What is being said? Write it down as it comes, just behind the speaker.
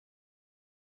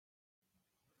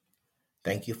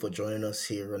Thank you for joining us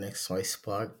here on XY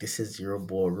Spark. This is your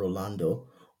boy Rolando.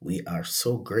 We are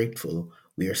so grateful.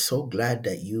 We are so glad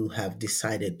that you have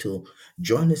decided to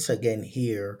join us again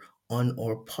here on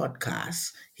our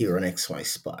podcast here on XY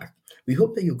Spark. We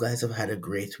hope that you guys have had a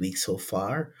great week so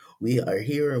far. We are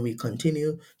here and we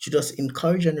continue to just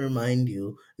encourage and remind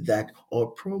you that our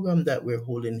program that we're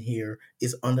holding here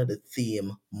is under the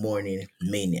theme Morning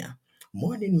Mania.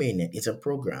 Morning Mania is a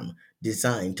program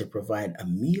designed to provide a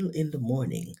meal in the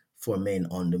morning for men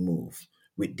on the move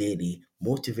with daily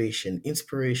motivation,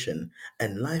 inspiration,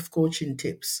 and life coaching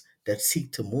tips that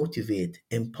seek to motivate,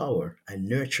 empower, and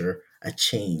nurture a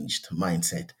changed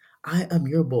mindset. I am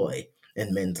your boy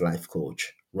and men's life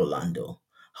coach, Rolando.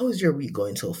 How is your week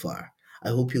going so far? I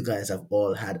hope you guys have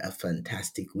all had a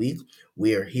fantastic week.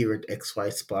 We are here at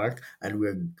XY Spark and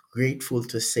we're grateful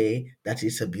to say that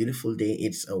it's a beautiful day.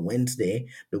 It's a Wednesday.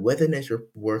 The Weather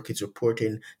Network is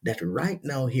reporting that right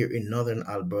now here in northern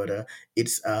Alberta,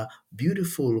 it's a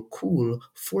beautiful, cool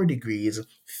 4 degrees,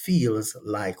 feels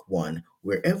like one.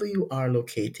 Wherever you are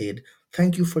located,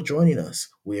 thank you for joining us.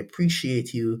 We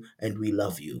appreciate you and we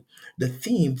love you. The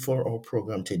theme for our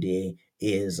program today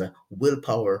is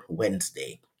Willpower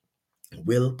Wednesday.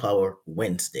 Willpower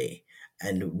Wednesday.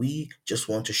 And we just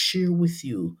want to share with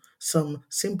you some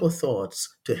simple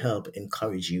thoughts to help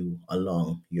encourage you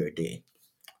along your day.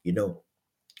 You know,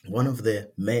 one of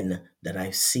the men that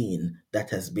I've seen that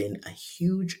has been a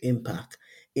huge impact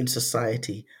in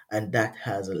society and that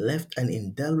has left an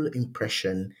indelible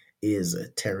impression is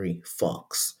Terry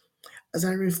Fox. As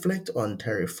I reflect on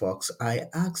Terry Fox, I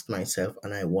asked myself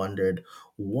and I wondered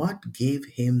what gave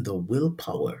him the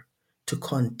willpower to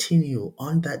continue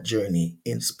on that journey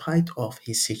in spite of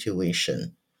his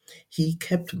situation. He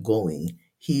kept going.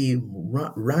 He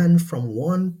ran from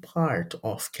one part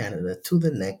of Canada to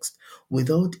the next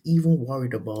without even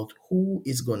worried about who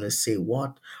is going to say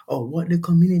what or what the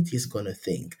community is going to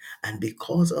think. And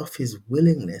because of his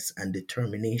willingness and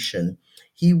determination,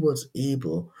 he was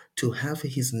able to have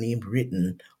his name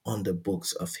written on the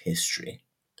books of history.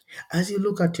 As you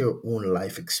look at your own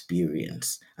life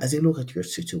experience, as you look at your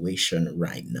situation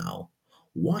right now,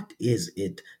 what is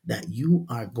it that you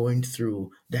are going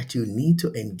through that you need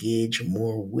to engage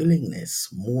more willingness,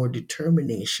 more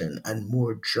determination, and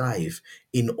more drive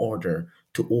in order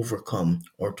to overcome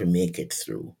or to make it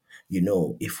through?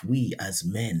 If we as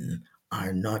men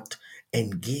are not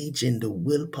engaging the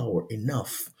willpower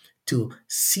enough to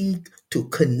seek, to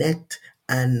connect,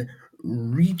 and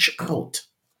reach out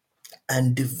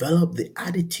and develop the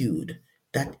attitude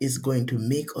that is going to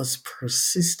make us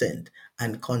persistent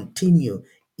and continue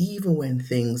even when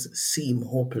things seem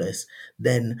hopeless,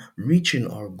 then reaching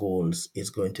our goals is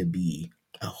going to be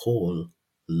a whole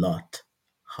lot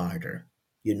harder.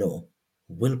 You know,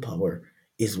 willpower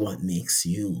is what makes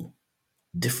you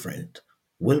different.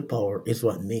 Willpower is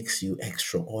what makes you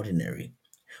extraordinary.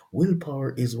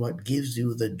 Willpower is what gives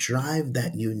you the drive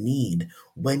that you need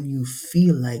when you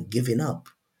feel like giving up,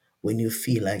 when you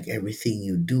feel like everything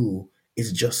you do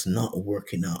is just not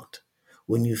working out,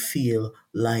 when you feel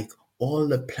like all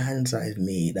the plans I've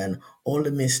made and all the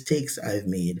mistakes I've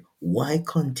made, why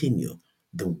continue?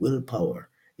 The willpower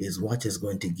is what is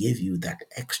going to give you that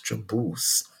extra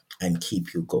boost and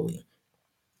keep you going.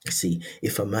 See,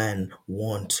 if a man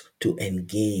wants to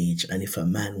engage and if a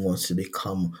man wants to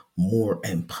become more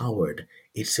empowered,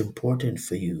 it's important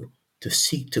for you to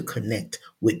seek to connect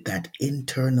with that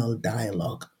internal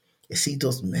dialogue. You see,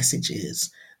 those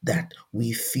messages that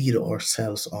we feed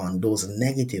ourselves on, those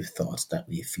negative thoughts that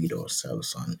we feed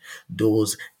ourselves on,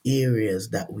 those areas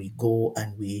that we go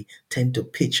and we tend to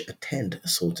pitch a tent,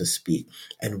 so to speak,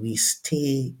 and we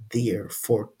stay there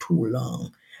for too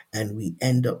long and we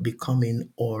end up becoming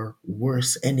our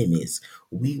worst enemies.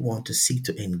 We want to seek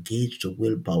to engage the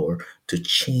willpower to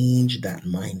change that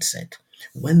mindset.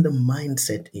 When the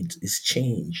mindset is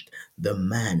changed, the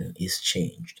man is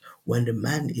changed. When the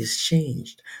man is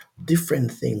changed,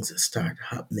 different things start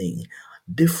happening.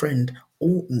 Different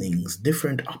openings,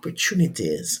 different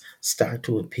opportunities start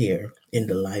to appear in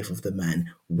the life of the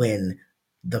man when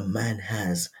the man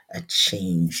has a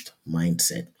changed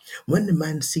mindset. When the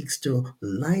man seeks to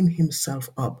line himself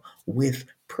up with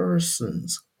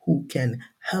persons who can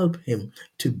help him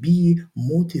to be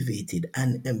motivated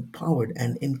and empowered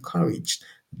and encouraged,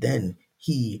 then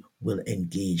he will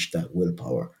engage that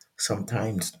willpower.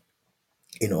 Sometimes,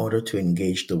 in order to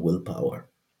engage the willpower,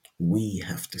 we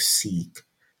have to seek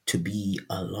to be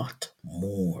a lot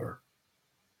more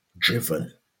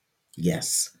driven.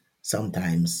 Yes,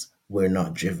 sometimes we're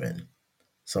not driven.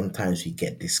 Sometimes we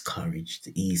get discouraged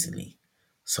easily.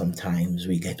 Sometimes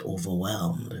we get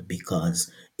overwhelmed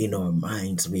because in our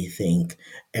minds we think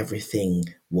everything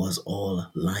was all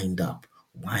lined up.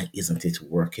 Why isn't it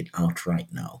working out right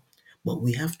now? But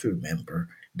we have to remember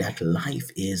that life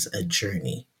is a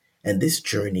journey. And this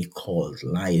journey called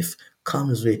life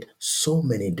comes with so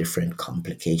many different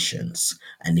complications.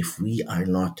 And if we are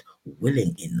not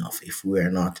willing enough, if we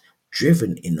are not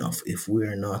driven enough, if we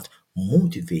are not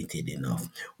motivated enough,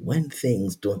 when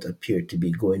things don't appear to be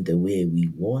going the way we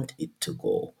want it to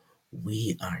go,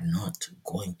 we are not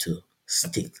going to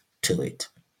stick to it.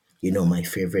 You know, my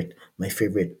favorite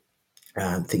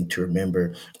thing to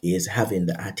remember is having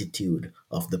the attitude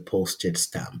of the postage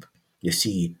stamp. You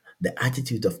see, the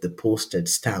attitude of the postage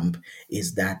stamp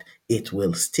is that it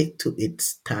will stick to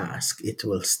its task, it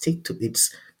will stick to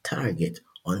its target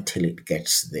until it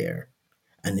gets there.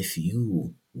 And if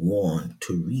you want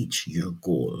to reach your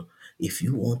goal, if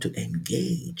you want to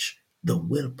engage the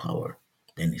willpower,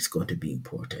 then it's going to be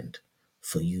important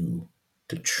for you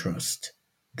to trust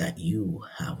that you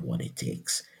have what it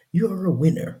takes. You're a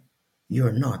winner.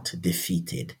 You're not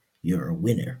defeated. You're a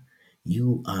winner.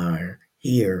 You are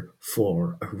here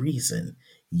for a reason.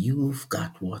 You've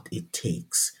got what it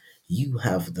takes. You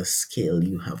have the skill,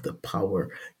 you have the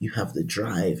power, you have the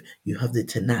drive, you have the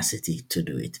tenacity to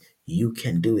do it. You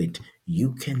can do it.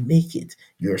 You can make it.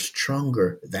 You're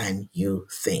stronger than you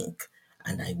think.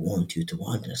 And I want you to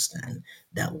understand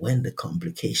that when the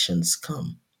complications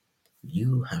come,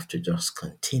 you have to just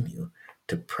continue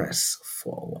to press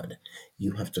forward.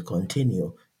 You have to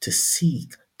continue to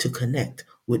seek to connect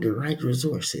with the right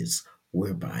resources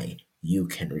whereby you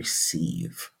can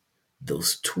receive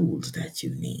those tools that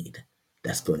you need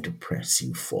that's going to press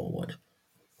you forward.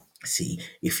 See,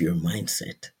 if your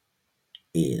mindset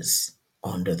is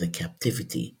under the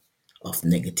captivity of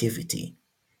negativity,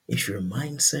 if your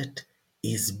mindset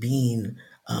is being,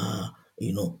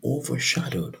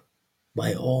 overshadowed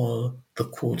by all the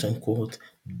quote unquote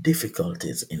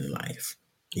difficulties in life,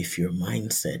 if your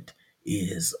mindset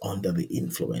is under the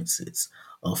influences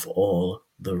of all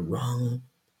the wrong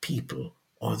people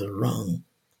or the wrong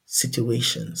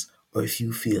situations, or if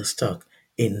you feel stuck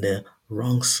in the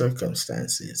wrong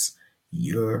circumstances,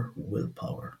 your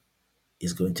willpower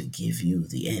is going to give you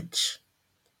the edge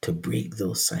to break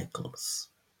those cycles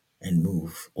and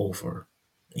move over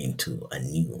into a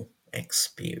new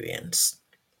experience.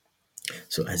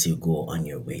 So, as you go on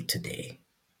your way today,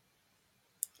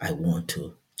 I want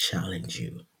to challenge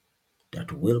you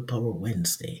that Willpower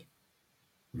Wednesday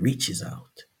reaches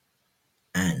out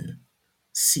and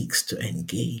seeks to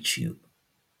engage you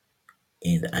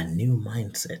in a new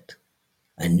mindset,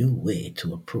 a new way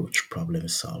to approach problem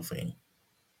solving,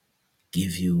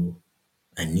 give you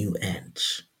a new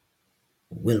edge.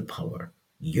 Willpower,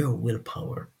 your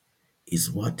willpower, is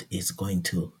what is going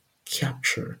to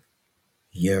capture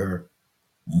your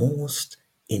most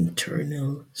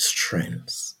internal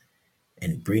strengths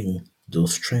and bring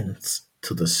those strengths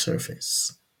to the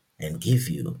surface and give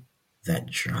you that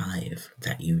drive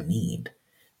that you need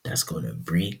that's going to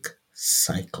break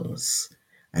cycles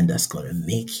and that's going to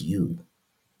make you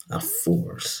a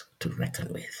force to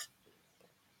reckon with.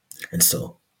 And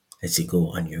so, as you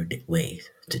go on your way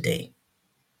today,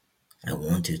 I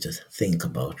want you to think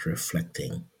about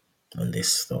reflecting on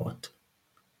this thought.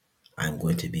 I'm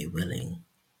going to be willing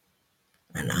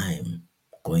and I'm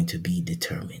going to be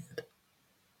determined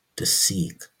to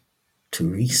seek to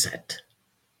reset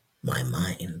my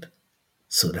mind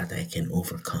so that I can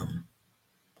overcome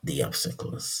the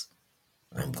obstacles.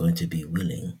 I'm going to be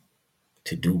willing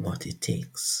to do what it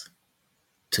takes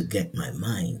to get my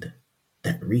mind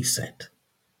that reset,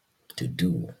 to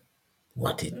do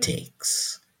what it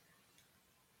takes.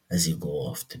 As you go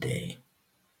off today,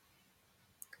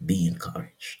 be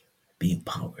encouraged, be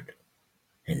empowered,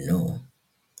 and know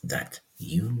that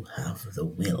you have the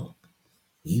will,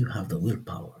 you have the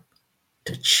willpower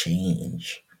to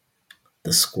change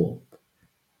the scope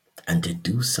and to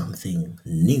do something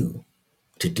new,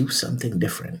 to do something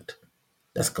different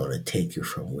that's going to take you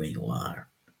from where you are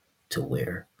to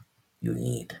where you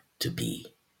need to be.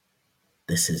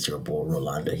 This is your boy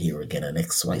Rolando here again on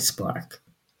XY Spark.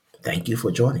 Thank you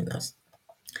for joining us.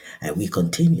 And we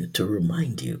continue to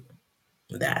remind you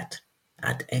that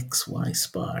at XY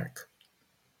Spark,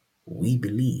 we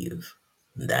believe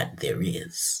that there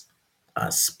is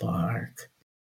a spark